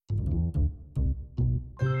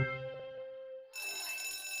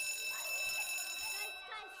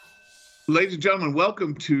Ladies and gentlemen,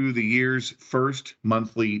 welcome to the year's first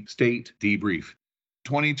monthly state debrief.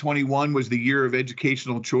 2021 was the year of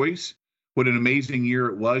educational choice. What an amazing year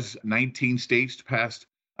it was. 19 states passed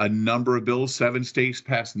a number of bills, 7 states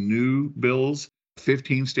passed new bills,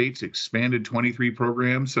 15 states expanded 23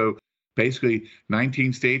 programs. So basically,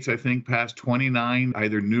 19 states, I think, passed 29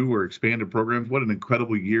 either new or expanded programs. What an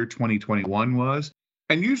incredible year 2021 was.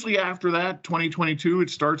 And usually after that, 2022, it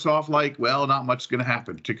starts off like, well, not much is going to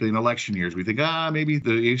happen, particularly in election years. We think, maybe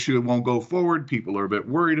the issue won't go forward. People are a bit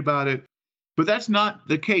worried about it. But that's not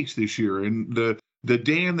the case this year. And the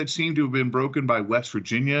dam that seemed to have been broken by West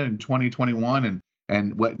Virginia in 2021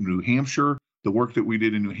 and what New Hampshire, the work that we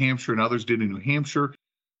did in New Hampshire and others did in New Hampshire,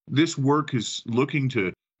 this work is looking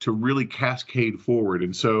to really cascade forward.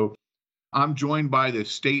 And so I'm joined by the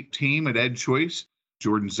state team at EdChoice,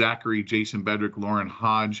 Jordan Zachary, Jason Bedrick, Lauren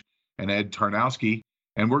Hodge, and Ed Tarnowski.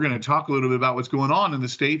 And we're going to talk a little bit about what's going on in the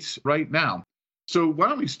states right now. So why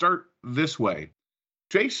don't we start this way?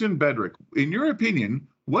 Jason Bedrick, in your opinion,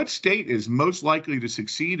 what state is most likely to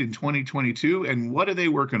succeed in 2022, and what are they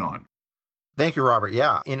working on? Thank you, Robert.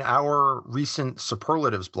 Yeah, in our recent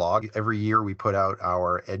superlatives blog, every year we put out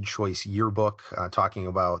our EdChoice yearbook talking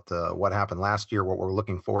about what happened last year, what we're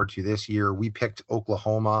looking forward to this year. We picked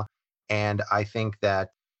Oklahoma, and I think that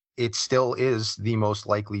it still is the most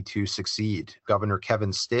likely to succeed. Governor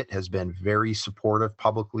Kevin Stitt has been very supportive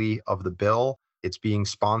publicly of the bill. It's being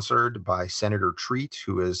sponsored by Senator Treat,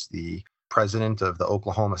 who is the president of the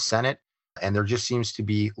Oklahoma Senate. And there just seems to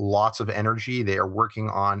be lots of energy. They are working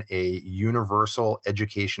on a universal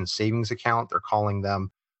education savings account. They're calling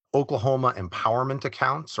them Oklahoma Empowerment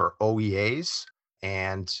Accounts, or OEAs.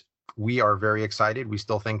 And we are very excited. We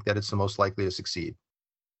still think that it's the most likely to succeed.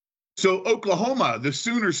 So Oklahoma, the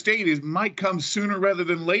Sooner State, might come sooner rather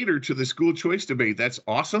than later to the school choice debate. That's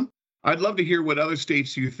awesome. I'd love to hear what other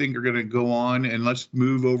states you think are going to go on. And let's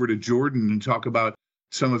move over to Jordan and talk about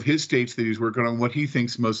some of his states that he's working on, what he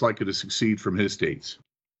thinks most likely to succeed from his states.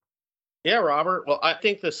 Yeah, Robert. Well, I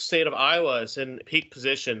think the state of Iowa is in peak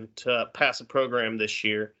position to pass a program this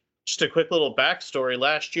year. Just a quick little backstory.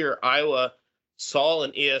 Last year, Iowa saw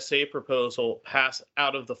an ESA proposal pass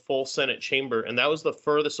out of the full Senate chamber, and that was the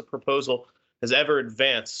furthest a proposal has ever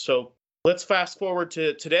advanced. So let's fast forward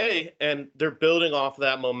to today, and they're building off of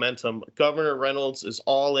that momentum. Governor Reynolds is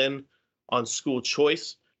all in on school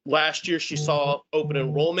choice. Last year, she saw open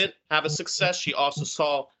enrollment have a success. She also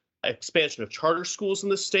saw expansion of charter schools in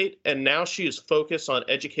the state, and now she is focused on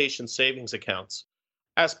education savings accounts.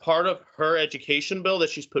 As part of her education bill that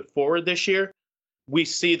she's put forward this year, we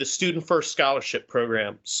see the Student First Scholarship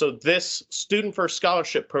Program. So this Student First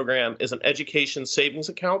Scholarship Program is an education savings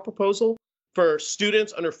account proposal for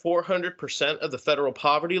students under 400% of the federal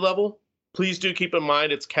poverty level. Please do keep in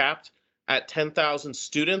mind it's capped at 10,000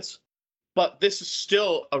 students, but this is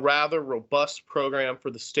still a rather robust program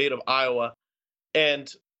for the state of Iowa.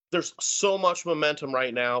 And there's so much momentum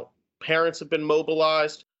right now. Parents have been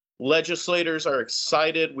mobilized. Legislators are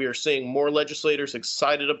excited. We are seeing more legislators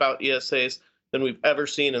excited about ESAs than we've ever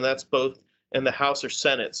seen, and that's both in the House or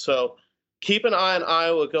Senate. So keep an eye on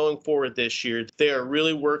Iowa going forward this year. They are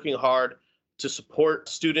really working hard to support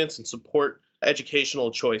students and support educational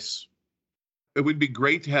choice. It would be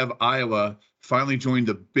great to have Iowa finally join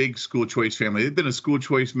the big school choice family. They've been a school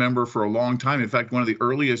choice member for a long time. In fact, one of the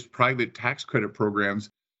earliest private tax credit programs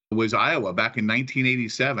was Iowa back in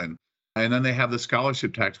 1987. And then they have the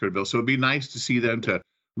scholarship tax credit bill. So it'd be nice to see them to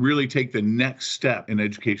really take the next step in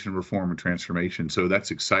education reform and transformation. So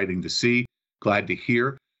that's exciting to see, glad to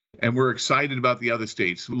hear. And we're excited about the other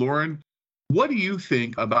states. Lauren, what do you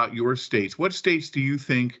think about your states? What states do you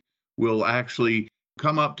think will actually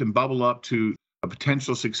come up and bubble up to a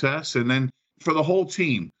potential success? And then for the whole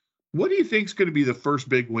team, what do you think is going to be the first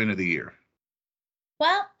big win of the year?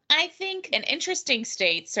 Well, I think an interesting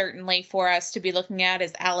state certainly for us to be looking at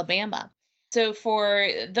is Alabama. So for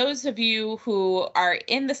those of you who are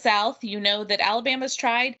in the South, you know that Alabama's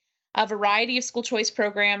tried a variety of school choice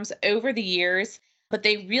programs over the years, but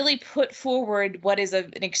they really put forward what is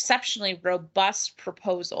an exceptionally robust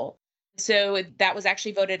proposal. So that was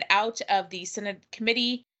actually voted out of the Senate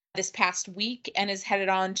committee this past week and is headed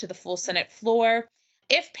on to the full Senate floor.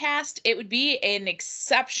 If passed, it would be an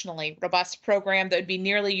exceptionally robust program that would be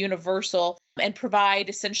nearly universal and provide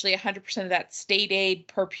essentially 100% of that state aid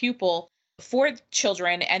per pupil for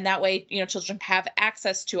children. And that way, children have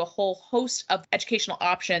access to a whole host of educational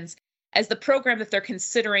options, as the program that they're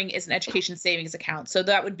considering is an education savings account. So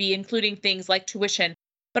that would be including things like tuition,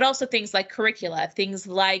 but also things like curricula, things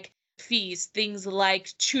like fees, things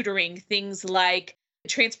like tutoring, things like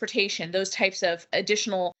transportation, those types of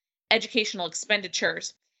additional educational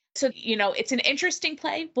expenditures. So, it's an interesting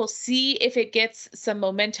play. We'll see if it gets some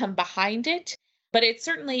momentum behind it, but it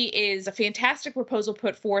certainly is a fantastic proposal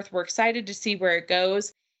put forth. We're excited to see where it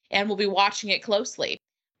goes, and we'll be watching it closely.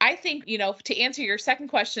 I think, to answer your second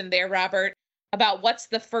question there, Robert, about what's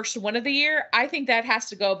the first one of the year, I think that has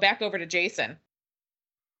to go back over to Jason.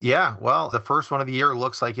 Yeah, well, the first one of the year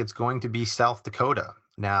looks like it's going to be South Dakota.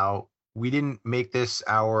 Now, we didn't make this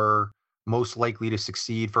our most likely to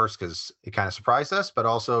succeed first because it kind of surprised us, but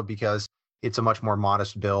also because it's a much more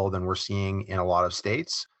modest bill than we're seeing in a lot of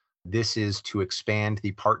states. This is to expand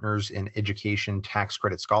the Partners in Education tax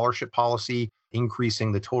credit scholarship policy,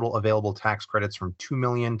 increasing the total available tax credits from 2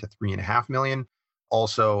 million to 3.5 million,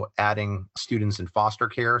 also adding students in foster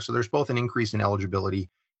care. So there's both an increase in eligibility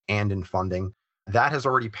and in funding. That has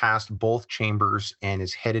already passed both chambers and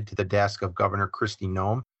is headed to the desk of Governor Kristi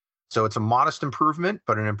Noem. So it's a modest improvement,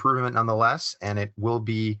 but an improvement nonetheless, and it will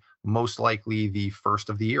be most likely the first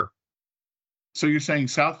of the year. So you're saying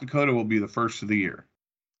South Dakota will be the first of the year?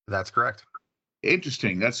 That's correct.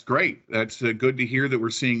 Interesting. That's great. That's good to hear that we're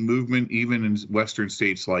seeing movement even in Western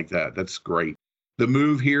states like that. That's great. The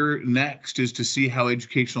move here next is to see how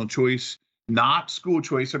educational choice, not school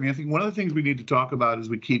choice. I mean, I think one of the things we need to talk about as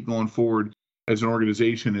we keep going forward as an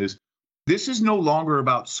organization is this is no longer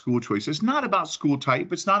about school choice. It's not about school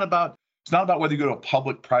type. It's not about whether you go to a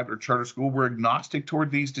public, private, or charter school. We're agnostic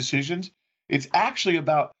toward these decisions. It's actually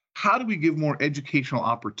about how do we give more educational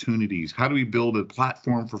opportunities? How do we build a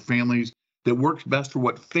platform for families that works best for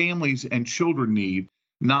what families and children need,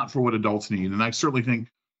 not for what adults need? And I certainly think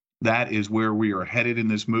that is where we are headed in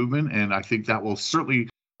this movement. And I think that will certainly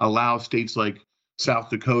allow states like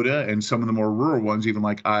South Dakota and some of the more rural ones, even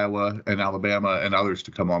like Iowa and Alabama and others,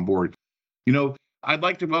 to come on board. I'd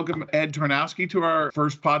like to welcome Ed Tarnowski to our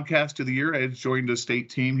first podcast of the year. Ed's joined the state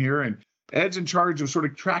team here, and Ed's in charge of sort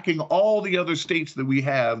of tracking all the other states that we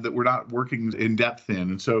have that we're not working in depth in.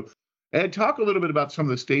 And so, Ed, talk a little bit about some of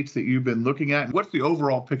the states that you've been looking at. What's the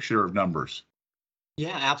overall picture of numbers?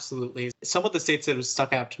 Yeah, absolutely. Some of the states that have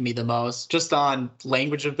stuck out to me the most, just on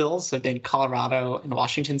language of bills, have been Colorado and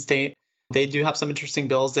Washington State. They do have some interesting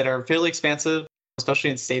bills that are fairly expansive,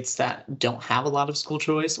 especially in states that don't have a lot of school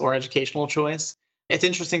choice or educational choice. It's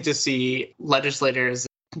interesting to see legislators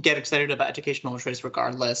get excited about educational choice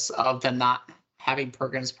regardless of them not having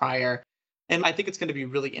programs prior. And I think it's going to be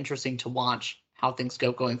really interesting to watch how things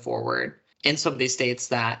go going forward in some of these states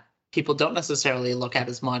that people don't necessarily look at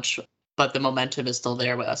as much, but the momentum is still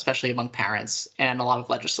there, especially among parents and a lot of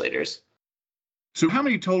legislators. So how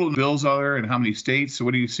many total bills are there and how many states? So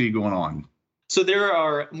what do you see going on? So there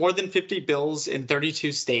are more than 50 bills in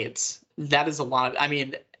 32 states. That is a lot. I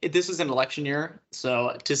mean, this is an election year,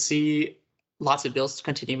 so to see lots of bills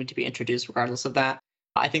continuing to be introduced regardless of that,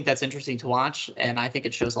 I think that's interesting to watch, and I think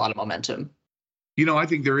it shows a lot of momentum. I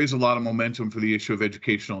think there is a lot of momentum for the issue of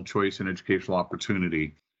educational choice and educational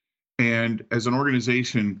opportunity. And as an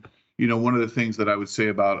organization, one of the things that I would say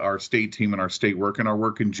about our state team and our state work and our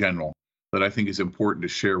work in general that I think is important to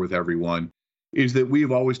share with everyone is that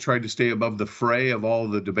we've always tried to stay above the fray of all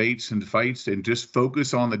the debates and fights and just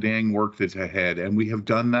focus on the dang work that's ahead. And we have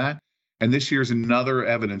done that. And this year is another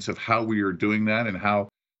evidence of how we are doing that and how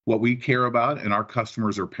what we care about and our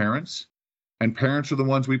customers are parents. And parents are the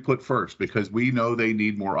ones we put first because we know they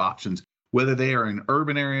need more options, whether they are in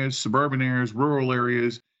urban areas, suburban areas, rural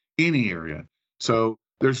areas, any area. So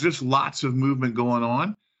there's just lots of movement going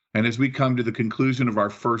on. And as we come to the conclusion of our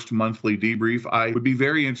first monthly debrief, I would be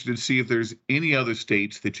very interested to see if there's any other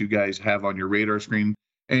states that you guys have on your radar screen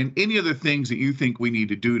and any other things that you think we need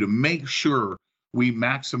to do to make sure we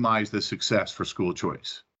maximize the success for school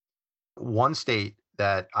choice. One state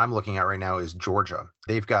that I'm looking at right now is Georgia.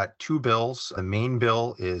 They've got two bills. The main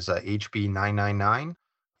bill is HB 999.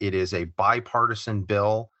 It is a bipartisan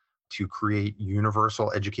bill to create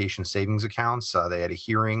universal education savings accounts. They had a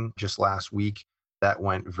hearing just last week that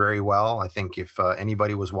went very well. I think if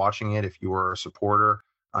anybody was watching it, if you were a supporter,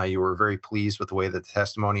 you were very pleased with the way that the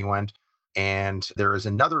testimony went. And there is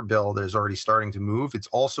another bill that is already starting to move. It's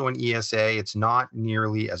also an ESA. It's not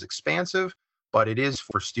nearly as expansive, but it is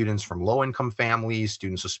for students from low-income families,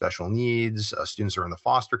 students with special needs, students who are in the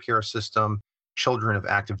foster care system, children of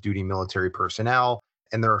active duty military personnel,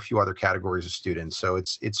 and there are a few other categories of students. So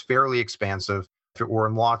it's fairly expansive. If it were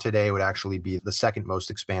in law today, it would actually be the second most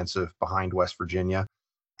expansive behind West Virginia.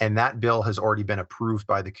 And that bill has already been approved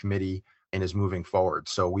by the committee and is moving forward.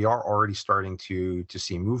 So we are already starting to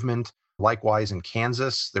see movement. Likewise, in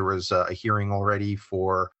Kansas, there was a hearing already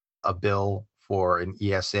for a bill for an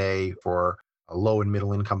ESA for low and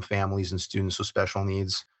middle income families and students with special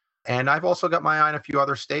needs. And I've also got my eye on a few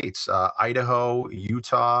other states, Idaho,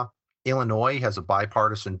 Utah, Illinois has a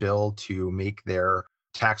bipartisan bill to make their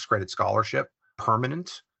tax credit scholarship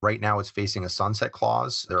permanent. Right now, it's facing a sunset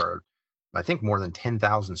clause. There are, I think, more than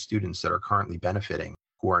 10,000 students that are currently benefiting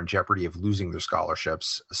who are in jeopardy of losing their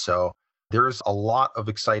scholarships. So there's a lot of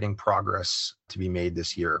exciting progress to be made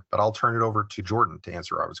this year. But I'll turn it over to Jordan to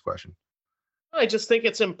answer Robert's question. I just think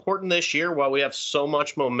it's important this year, while we have so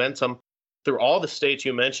much momentum through all the states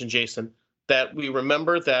you mentioned, Jason, that we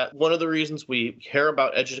remember that one of the reasons we care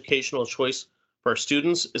about educational choice for our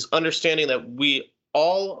students is understanding that we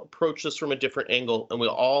all approach this from a different angle, and we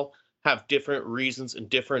all have different reasons and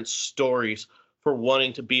different stories for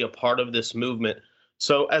wanting to be a part of this movement.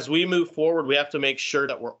 So as we move forward, we have to make sure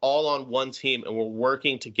that we're all on one team and we're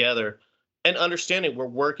working together and understanding we're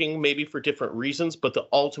working maybe for different reasons, but the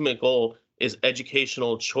ultimate goal is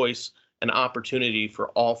educational choice and opportunity for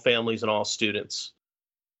all families and all students.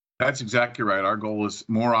 That's exactly right. Our goal is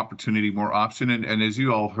more opportunity, more option. And as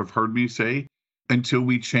you all have heard me say, until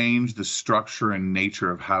we change the structure and nature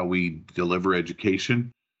of how we deliver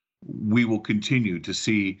education, we will continue to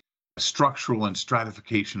see structural and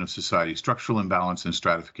stratification of society, structural imbalance and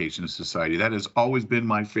stratification of society. That has always been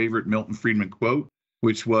my favorite Milton Friedman quote,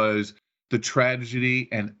 which was, the tragedy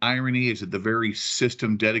and irony is that the very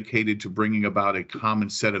system dedicated to bringing about a common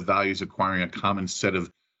set of values, acquiring a common set of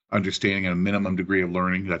understanding and a minimum degree of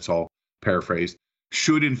learning, that's all paraphrased,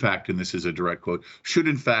 should in fact, and this is a direct quote, should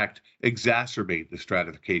in fact exacerbate the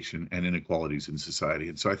stratification and inequalities in society.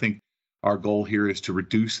 And so I think our goal here is to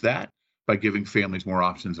reduce that by giving families more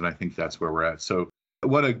options, and I think that's where we're at. So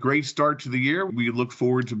what a great start to the year. We look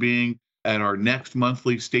forward to being at our next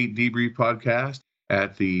monthly State Debrief podcast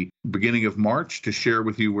at the beginning of March to share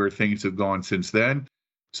with you where things have gone since then.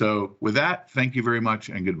 So with that, thank you very much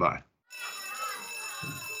and goodbye.